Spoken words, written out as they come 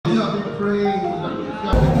Two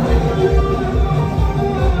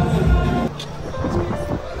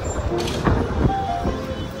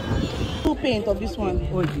paint of this one.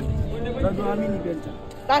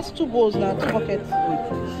 That's 2 bowls now, 2 buckets.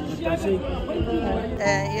 Yes.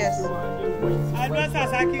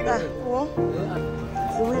 What?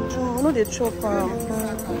 We know the chop.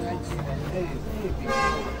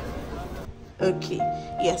 Okay,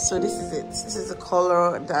 yes, so this is it. This is the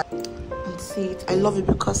color that, let's see it. I love it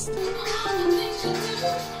because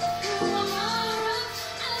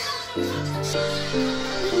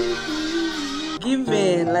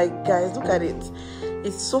giving, like, guys, look at it.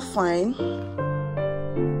 It's so fine.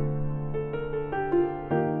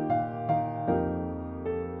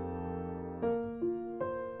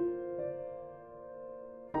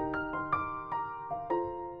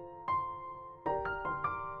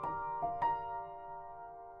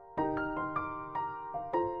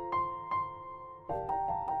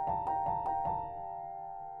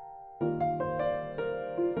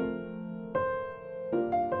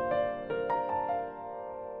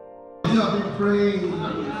 You have been praying,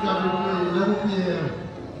 11 p.m.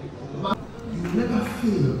 You never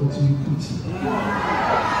fail until you put it.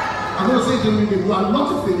 I'm going to say to you, you are not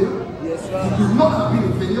a failure. Yes, sir. You could not have been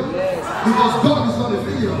a failure. Yes. Because God is not a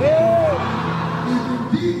failure. Yes. If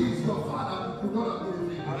indeed He is your Father, you could not have been a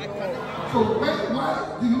failure. So why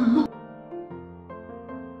do you look?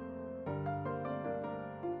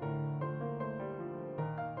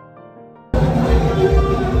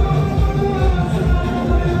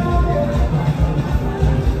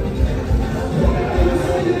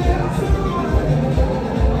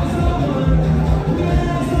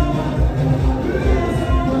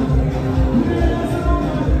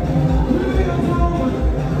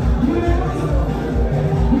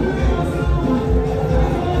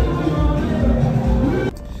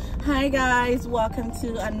 Hi guys, welcome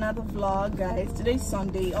to another vlog. Guys, today's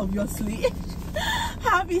Sunday, obviously.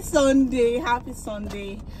 Happy Sunday, happy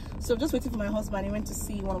Sunday. So just waiting for my husband. He went to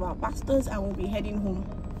see one of our pastors and we'll be heading home.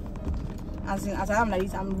 As I am like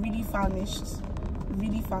this, I'm really famished.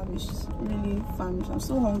 I'm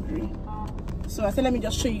so hungry. So I said, let me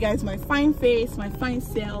just show you guys my fine face, my fine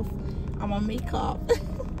self, and my makeup.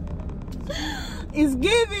 It's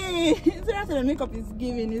giving. Seriously, the makeup is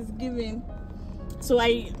giving. So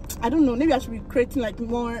I don't know, maybe I should be creating like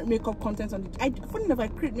more makeup content on the funny enough, I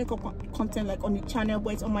create makeup content like on the channel,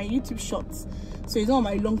 but it's on my YouTube shorts. So it's not on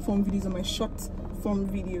my long form videos, on my short form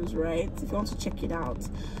videos, right? If you want to check it out.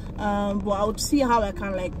 But I would see how I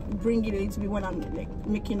can like bring it a little bit when I'm like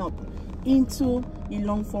making up into a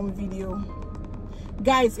long form video.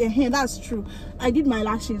 Guys, that's true. I did my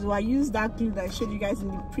lashes. So I used that glue that I showed you guys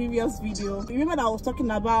in the previous video. Remember that I was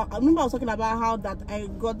talking about how that I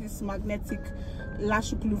got this magnetic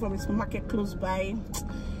lash glue from a supermarket close by.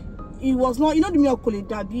 It was not, you know, the miracle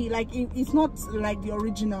daddy, like it's not like the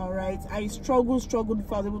original, right? I struggled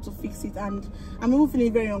before I was able to fix it, and I'm even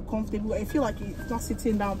feeling very uncomfortable. I feel like it's not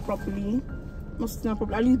sitting down properly.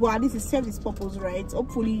 At least it serves its purpose, right?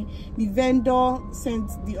 Hopefully the vendor sent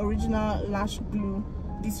the original lash glue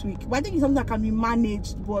this week, but I think it's something that can be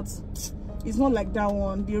managed, but it's not like that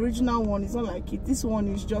one. The original one is not like it. This one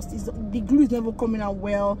is just, the glue is never coming out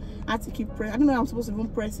well. I had to keep pressing. I don't know if I'm supposed to even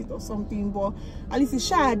press it or something, but at least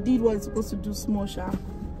the I did what it's supposed to do, small sha.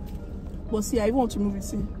 But see, I even want to move it.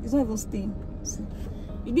 See, it's not even staying. See,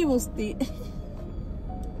 it didn't even stay.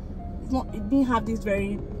 It didn't have this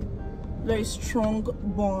very strong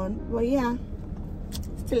bond, but yeah,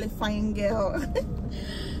 still a fine girl.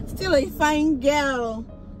 Still a fine girl,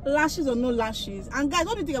 lashes or no lashes. And guys,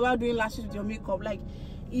 what do you think about doing lashes with your makeup? Like,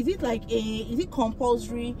 is it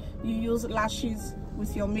compulsory you use lashes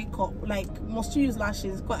with your makeup? Like, must you use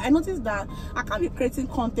lashes? Because I noticed that I can't be creating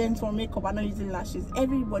content for makeup and not using lashes.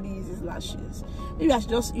 Everybody uses lashes. Maybe I should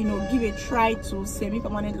just, you know, give a try to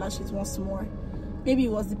semi-permanent lashes once more. Maybe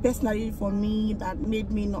it was the personality for me that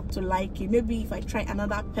made me not to like it. Maybe if I try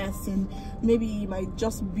another person, maybe it might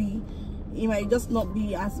just not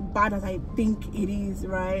be as bad as I think it is,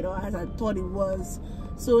 right? Or as I thought it was.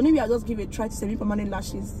 So maybe I'll just give it a try to semi-permanent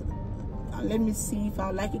lashes and let me see if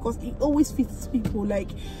I like it, because it always fits people.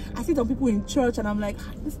 Like, I see some people in church and I'm like,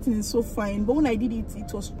 this thing is so fine, but when I did it,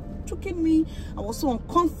 it was choking me. I was so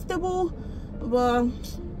uncomfortable. But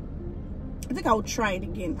I think I'll try it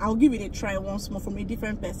again. I'll give it a try once more from a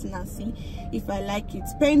different person and see if I like it,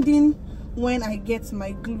 pending when I get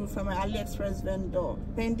my glue from my AliExpress vendor,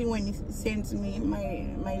 pending when he sends me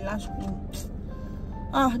my lash glue.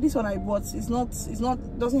 This one I bought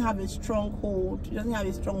doesn't have a strong hold. It doesn't have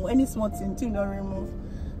a strong hold. Any small thing don't remove,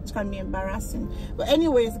 which can be embarrassing. But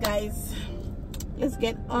anyways, guys, let's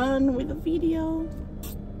get on with the video.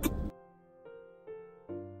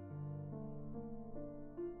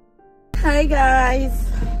 Hey guys,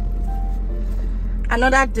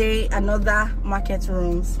 another day, another market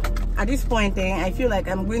runs. At this point I feel like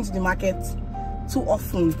I'm going to the market too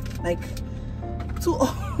often, like too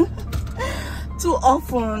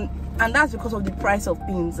often, and that's because of the price of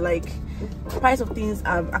things. Like the price of things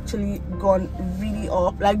have actually gone really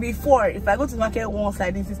up. Like before, if I go to the market once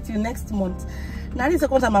like this, it's till next month. Now this is the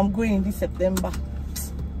second time I'm going in this September.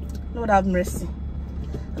 Lord have mercy.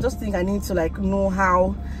 I just think I need to like know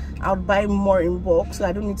how I'll buy more in bulk, so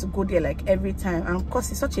I don't need to go there like every time. And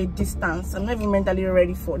because it's such a distance, I'm not even mentally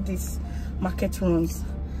ready for this market runs.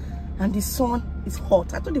 And the sun is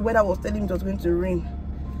hot. I thought the weather was telling me it was going to rain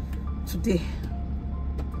today.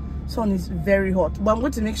 Sun is very hot, but I'm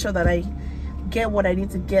going to make sure that I get what I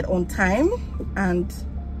need to get on time and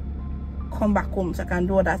come back home so I can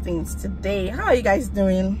do other things today. How are you guys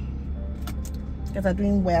doing? You guys are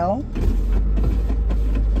doing well.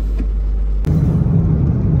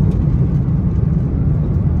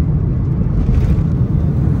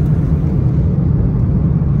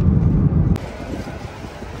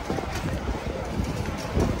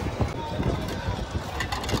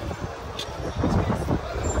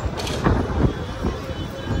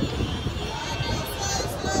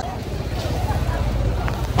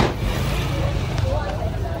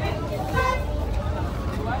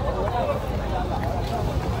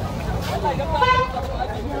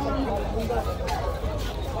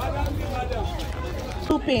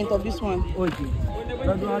 Two paint of this one. Okay.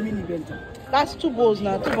 That's 2 bowls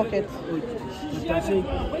now, 2 buckets.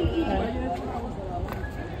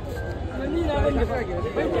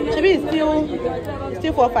 Should be still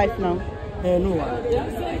 4-5 now. No.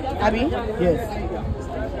 Abi? Yes.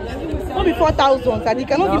 Not be 4,000. And you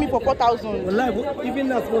cannot give me for 4,000. Well, even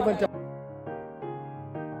that's more.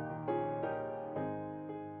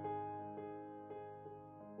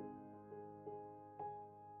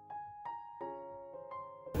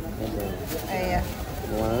 Yeah.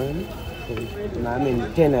 1, 2, I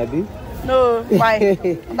mean 10, Abby. No, why?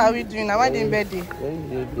 What are we doing now? Why didn't birthday?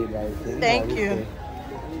 Thank you.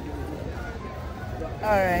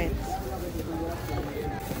 Alright.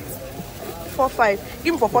 4-5.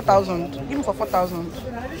 Give me for 4,000. Give me for 4,000.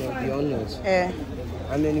 The honors. Yeah.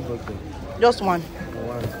 How many buckets? Just one.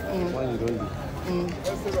 One. One you don't do.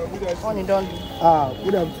 One you don't do. Ah,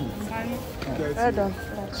 good have 2. Well done.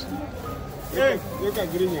 Thanks. Hey, look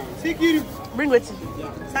at green. Sakiri. Bring it.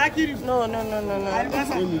 Sakiri. No.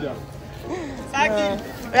 Sakiri.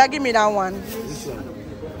 Yeah, give me that one.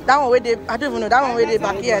 That one where they, I don't even know. That one where they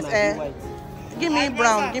back. Yes. Give me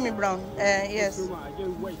brown. Give me brown. Yes.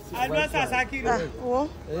 Albasa Sakiri. Oh.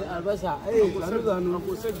 Albasa. Hey,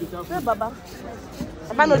 Where Baba?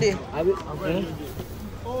 Baba no dey.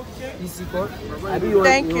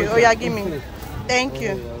 Thank you. Oh yeah, give me. Thank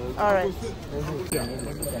you. All right.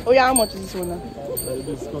 Oh yeah, how much is this one now?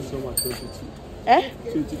 This costs so much.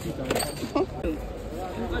 22. 22,000.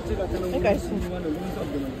 Make I see.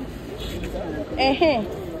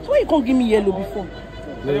 So why you can't give me yellow before?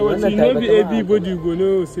 Maybe everybody go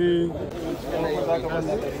know say.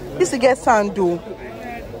 This get sand though.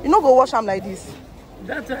 You not go wash them like this.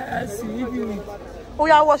 That's why I see. Oh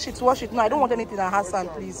yeah, wash it. No, I don't want anything that has sand,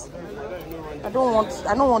 please. I don't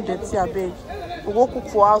want dirty, I beg. We go cook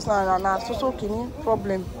for house now and so okay,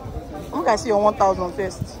 problem. Make I see your 1,000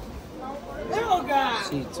 first.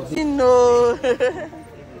 See, no.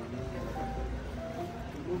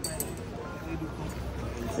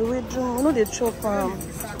 So we do, you know, they chop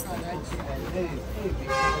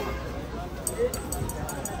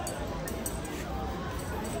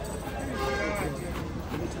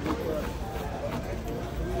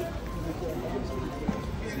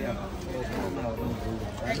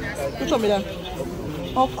Which one be that?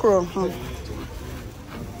 Okra.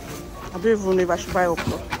 I don't even know if I should buy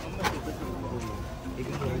okra.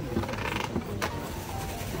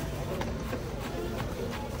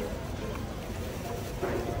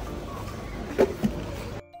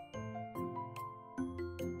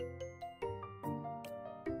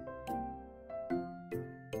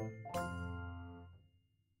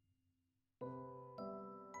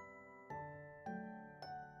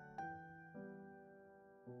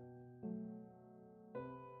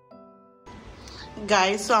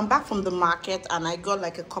 Guys, so I'm back from the market and I got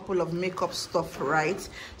like a couple of makeup stuff, right?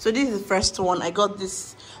 So this is the first one. I got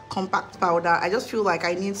this compact powder. I just feel like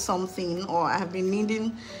I need something, or I have been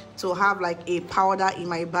needing to have like a powder in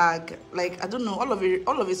my bag. Like, I don't know,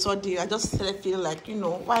 all of a sudden I just feel like, you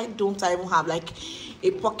know, why don't I even have like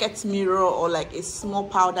a pocket mirror or like a small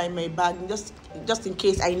powder in my bag, just in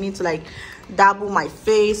case I need to like dabble my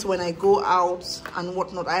face when I go out and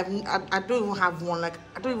whatnot. I don't even have one. Like,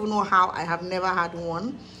 I don't even know how I have never had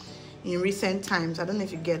one. in recent times. I don't know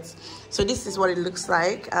if you get. So this is what it looks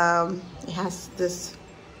like. It has this,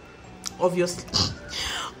 obviously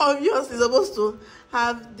supposed to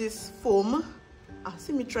have this foam.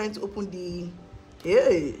 See me trying to open the,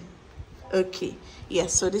 yeah, okay,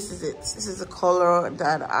 yes. So this is it. This is the color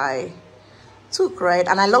that I took, right?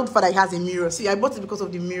 And I love the fact that it has a mirror. See, I bought it because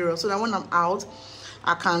of the mirror, so that when I'm out,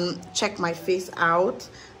 I can check my face out,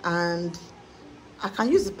 and I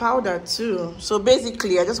can use the powder too. So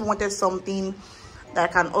basically, I just wanted something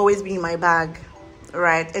that can always be in my bag,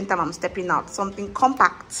 right? Anytime I'm stepping out, something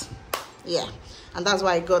compact. Yeah, and that's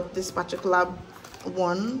why I got this particular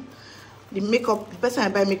one. The makeup, the person I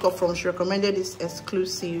buy makeup from, she recommended this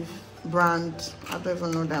exclusive brand. I don't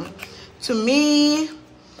even know them. To me,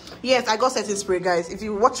 yes, I got setting spray, guys. If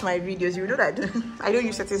you watch my videos, you know that I don't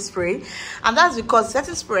use setting spray, and that's because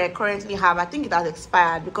setting spray I currently have, I think it has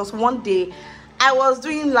expired, because one day I was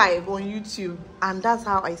doing live on YouTube, and that's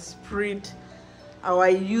how I sprayed, or I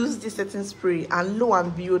used this setting spray, and lo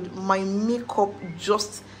and behold, my makeup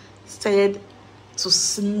just started to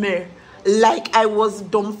smear. Like, I was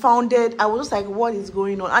dumbfounded. I was just like, what is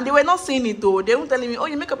going on? And they were not saying it though. They were telling me, oh,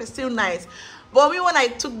 your makeup is still nice. But me, when I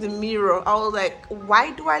took the mirror, I was like,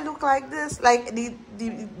 why do I look like this? Like,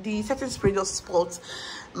 the setting spray just spoiled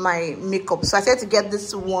my makeup. So I said to get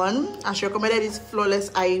this one, and she recommended this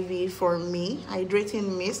Flawless Ivy for me,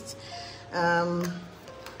 hydrating mist.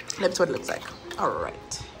 Let's see what it looks like. All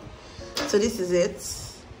right, so this is it,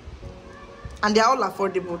 and they're all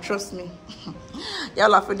affordable, trust me. They're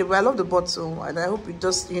all affordable. I love the bottle, and I hope it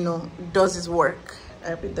just, you know, does its work.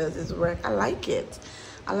 I hope it does its work. I like it.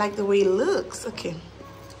 I like the way it looks. Okay,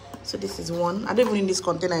 so this is one. I don't even need this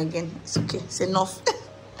container again. It's okay, it's enough.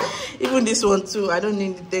 Even this one too, I don't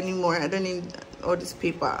need it anymore. I don't need all these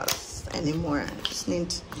papers anymore. I just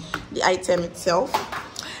need the item itself.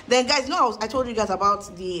 Then, guys, no, I told you guys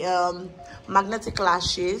about the magnetic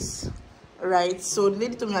lashes, right? So the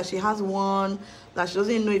lady told me that she has one that she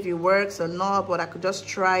doesn't know if it works or not, but I could just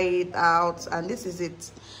try it out. And this is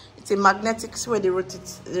it. It's a magnetic, where they wrote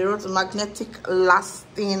it. They wrote magnetic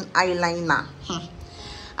lasting eyeliner.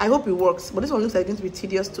 I hope it works, but this one looks like it's going to be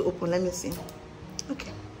tedious to open. Let me see.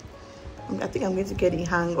 Okay, I think I'm going to get the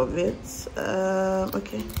hang of it.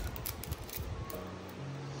 Okay,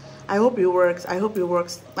 I hope it works. I hope it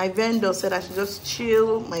works. My vendor said I should just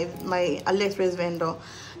chill. My AliExpress vendor,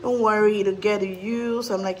 don't worry, it'll get you.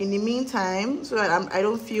 So I'm like, in the meantime, so I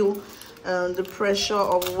don't feel the pressure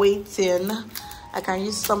of waiting, I can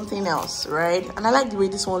use something else, right? And I like the way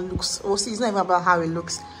this one looks. Oh, see, it's not even about how it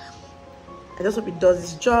looks. I just hope it does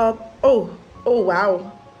its job. Oh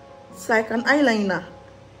wow, it's like an eyeliner.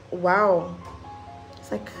 Wow,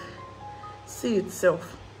 it's like, see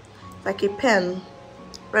itself, it's like a pen,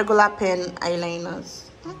 regular pen eyeliners.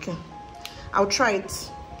 Okay, I'll try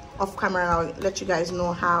it off camera and I'll let you guys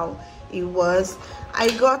know how it was. I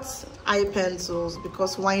got eye pencils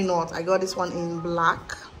because why not? I got this one in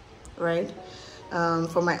black, right,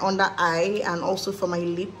 for my under eye, and also for my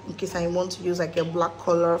lip in case I want to use like a black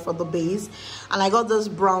color for the base. And I got this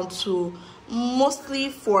brown too, mostly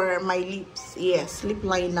for my lips. Yes, lip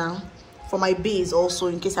liner for my base also,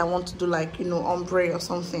 in case I want to do like, you know, ombre or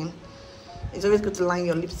something. It's always good to line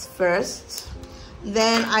your lips first.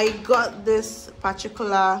 Then I got this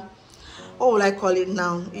particular, what will I call it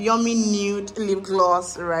now, Yummy Nude lip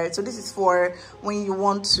gloss, right? So this is for when you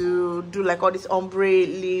want to do like all these ombre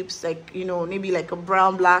lips, like, you know, maybe like a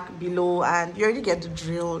brown black below, and you already get the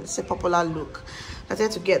drill. It's a popular look. I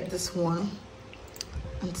had to get this one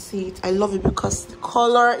and see it. I love it because the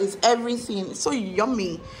color is everything. It's so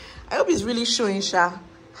yummy. I hope it's really showing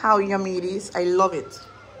how yummy it is. I love it.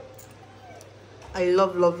 I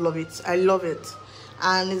love it. I love it.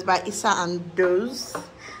 And it's by Issa and Doze.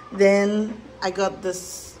 Then I got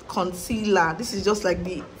this concealer. This is just like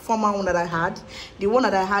the former one that I had. The one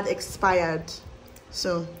that I had expired,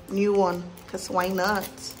 so new one, because why not?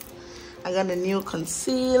 I got a new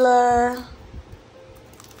concealer.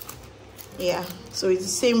 Yeah, so it's the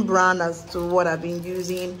same brand as to what I've been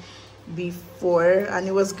using before, and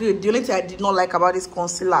it was good. The only thing I did not like about this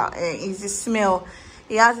concealer is the smell.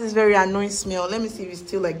 It has this very annoying smell. Let me see if it's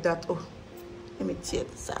still like that. Oh, let me tear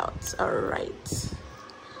this out. All right.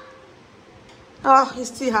 Oh, it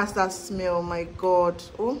still has that smell. My God.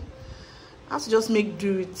 Oh, I have to just make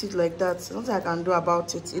do with it like that. There's nothing I can do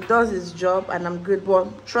about it. It does its job and I'm good.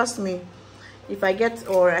 But trust me, if I get,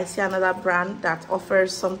 or I see another brand that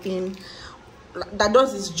offers something that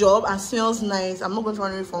does its job and smells nice, I'm not going to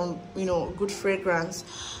run away from, you know, good fragrance.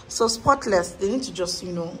 So Spotless, they need to just,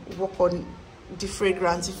 you know, work on the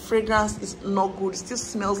fragrance. The fragrance is not good. It still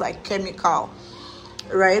smells like chemical,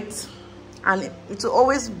 right? and it will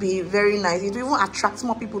always be very nice. It will even attract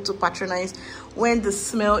more people to patronize when the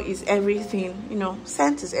smell is everything. You know,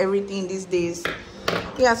 scent is everything these days.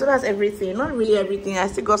 Yeah, so that's everything. Not really everything. I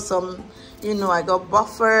still got some, you know, I got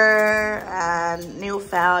buffer and nail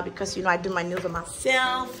file because, you know, I do my nails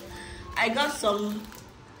myself. I got some,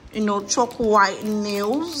 you know, chalk white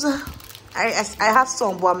nails. I have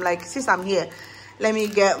some, but I'm like, since I'm here, let me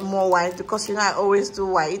get more white because, you know, I always do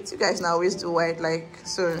white. You guys know I always do white, like,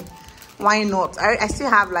 so why not? I still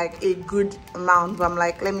have like a good amount, but I'm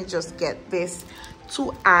like, let me just get this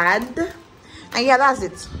to add. And yeah, that's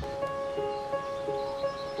it.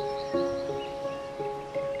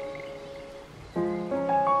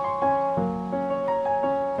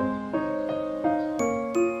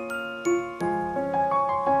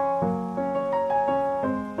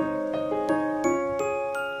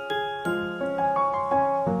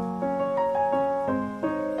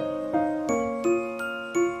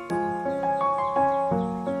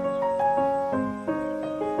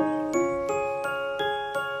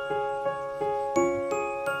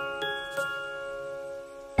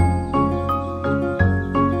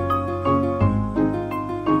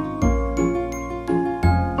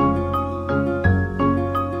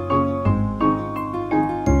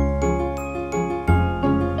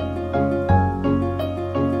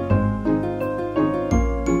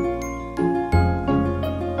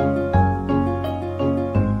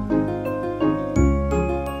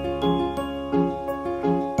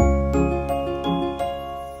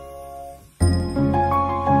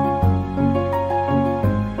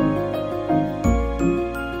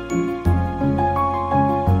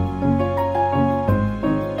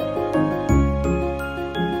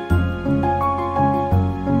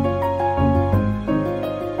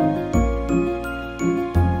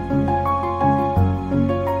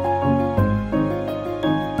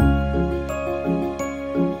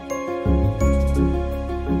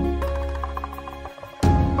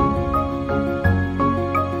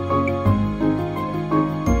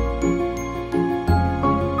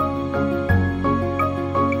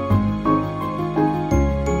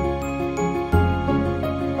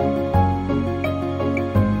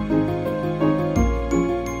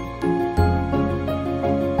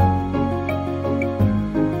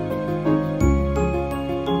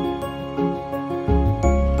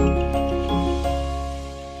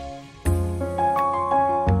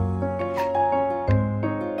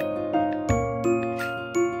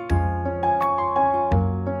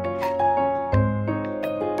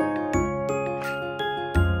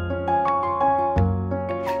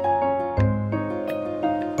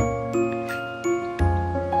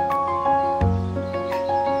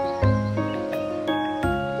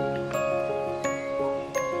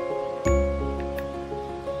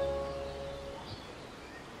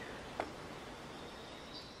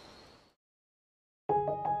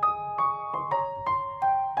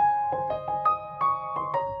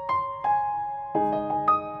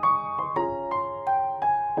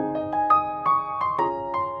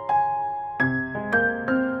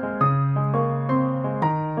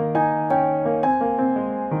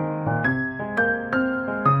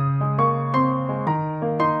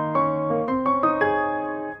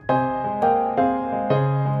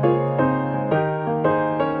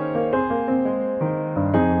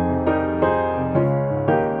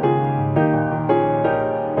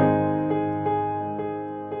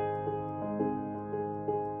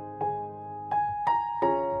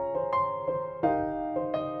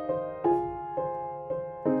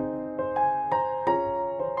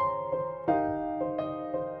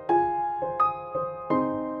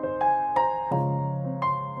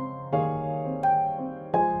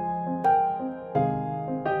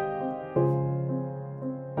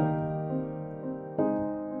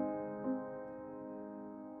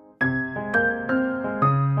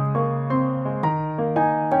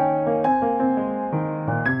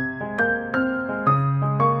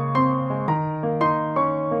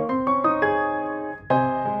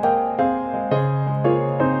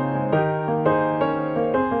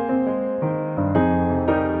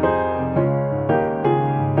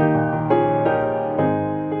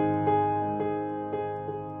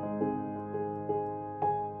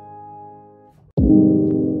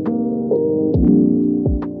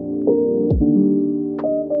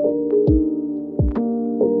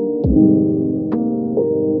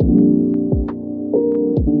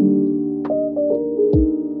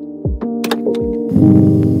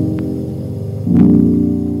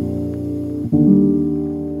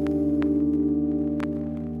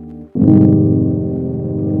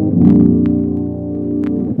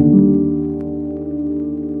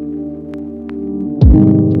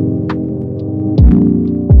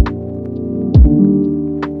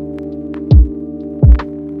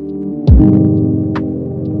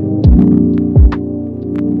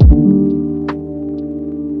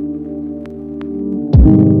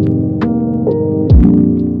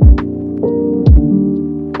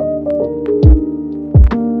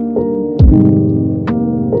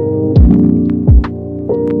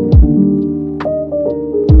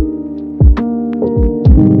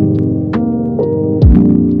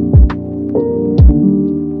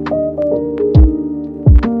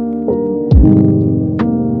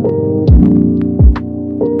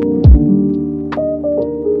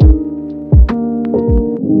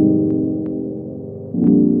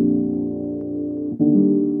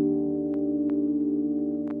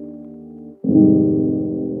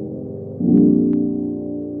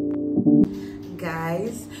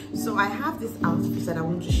 I have this outfit that I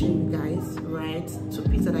want to show you guys, right? 2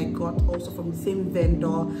 pieces that I got also from the same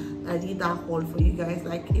vendor that I did that haul for you guys,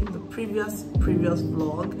 like in the previous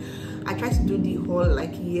vlog. I tried to do the haul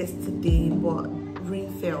like yesterday, but rain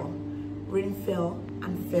fell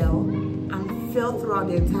throughout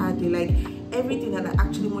the entire day. Like everything that I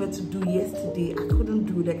actually wanted to do yesterday, I couldn't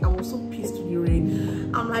do. Like I was so pissed with the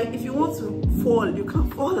rain. I'm like, if you want to fall, you can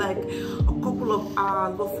fall like a couple of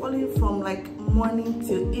hours, but falling from like morning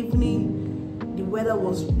till evening, the weather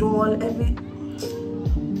was dull.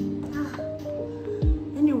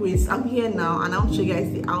 Anyways, I'm here now and I'll show you guys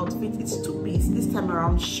the outfit. It's 2-piece, this time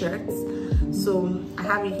around shirts. So I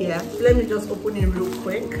have it here. Let me just open it real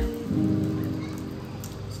quick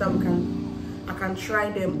so I can try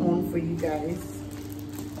them on for you guys.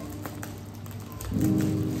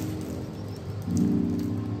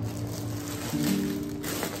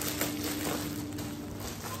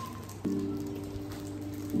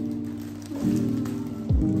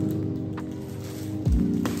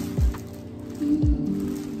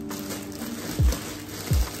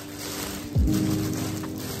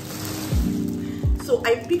 So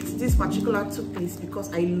I picked this particular 2-piece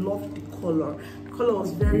because I loved the color. The color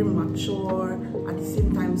was very mature, at the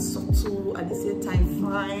same time subtle, at the same time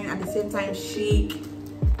fine, at the same time chic.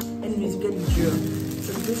 Anyways, you get the drill.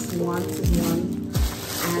 So this one is one,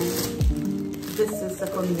 and this is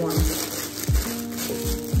second one.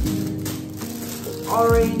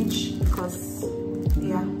 Orange because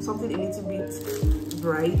yeah, something a little bit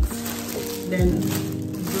bright. Then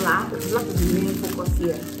black is the main focus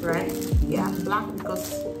here, right? Yeah, black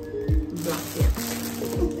because black here.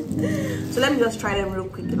 So let me just try them real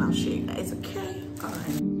quick and I'll show you guys. Okay, all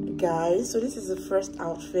right guys, so this is the first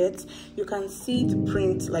outfit. You can see the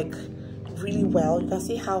print like really well. You can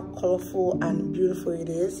see how colorful and beautiful it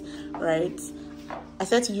is, right? I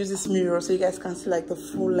said to use this mirror so you guys can see like the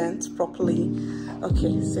full length properly.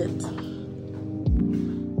 Okay, sit.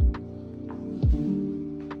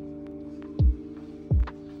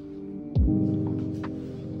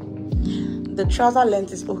 The trouser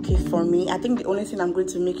length is okay for me. I think the only thing I'm going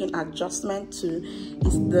to make an adjustment to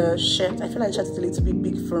is the shirt. I feel like the shirt is a little bit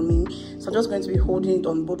big for me, so I'm just going to be holding it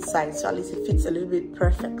on both sides so at least it fits a little bit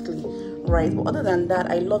perfectly, right? But other than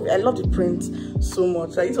that, I love the print so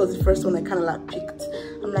much. Like, this was the first one I kind of like picked.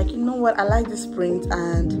 I'm like, you know what, I like this print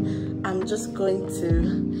and I'm just going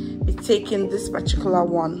to be taking this particular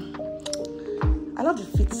one. I love the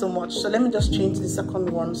fit so much. So let me just change to the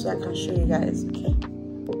second one so I can show you guys. Okay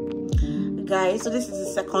guys, so this is the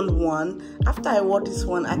second one. After I wore this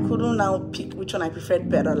one, I couldn't now pick which one I preferred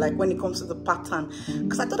better, like when it comes to the pattern,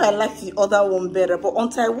 because I thought I liked the other one better, but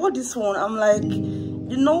until I wore this one, I'm like,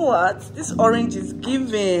 you know what, this orange is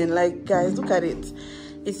giving. Like guys, look at it,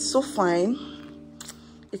 it's so fine,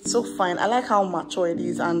 it's so fine. I like how mature it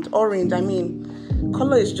is, and orange, I mean,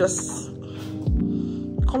 color is just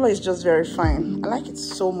very fine. I like it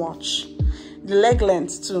so much. The leg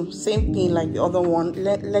length too, same thing like the other one.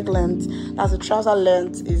 Leg length, as the trouser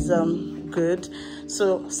length is good,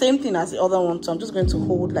 so same thing as the other one. So I'm just going to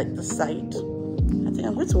hold like the side. I think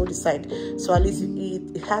I'm going to hold the side so at least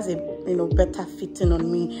it has a, you know, better fitting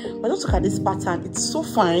on me. But just look at this pattern, it's so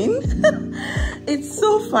fine. It's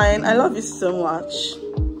so fine. I love it so much.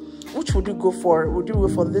 Which would you go for? Would you go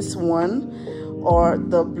for this one or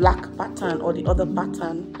the black pattern or the other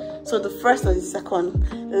pattern? So the first or the second,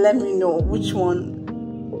 let me know which one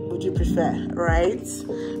would you prefer, right?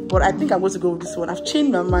 But I think I'm going to go with this one. I've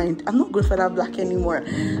changed my mind. I'm not going for that black anymore.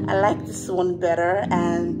 I like this one better,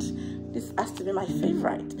 and this has to be my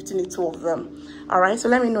favorite between the two of them. All right, so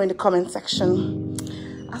let me know in the comment section.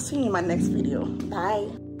 I'll see you in my next video.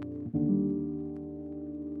 Bye.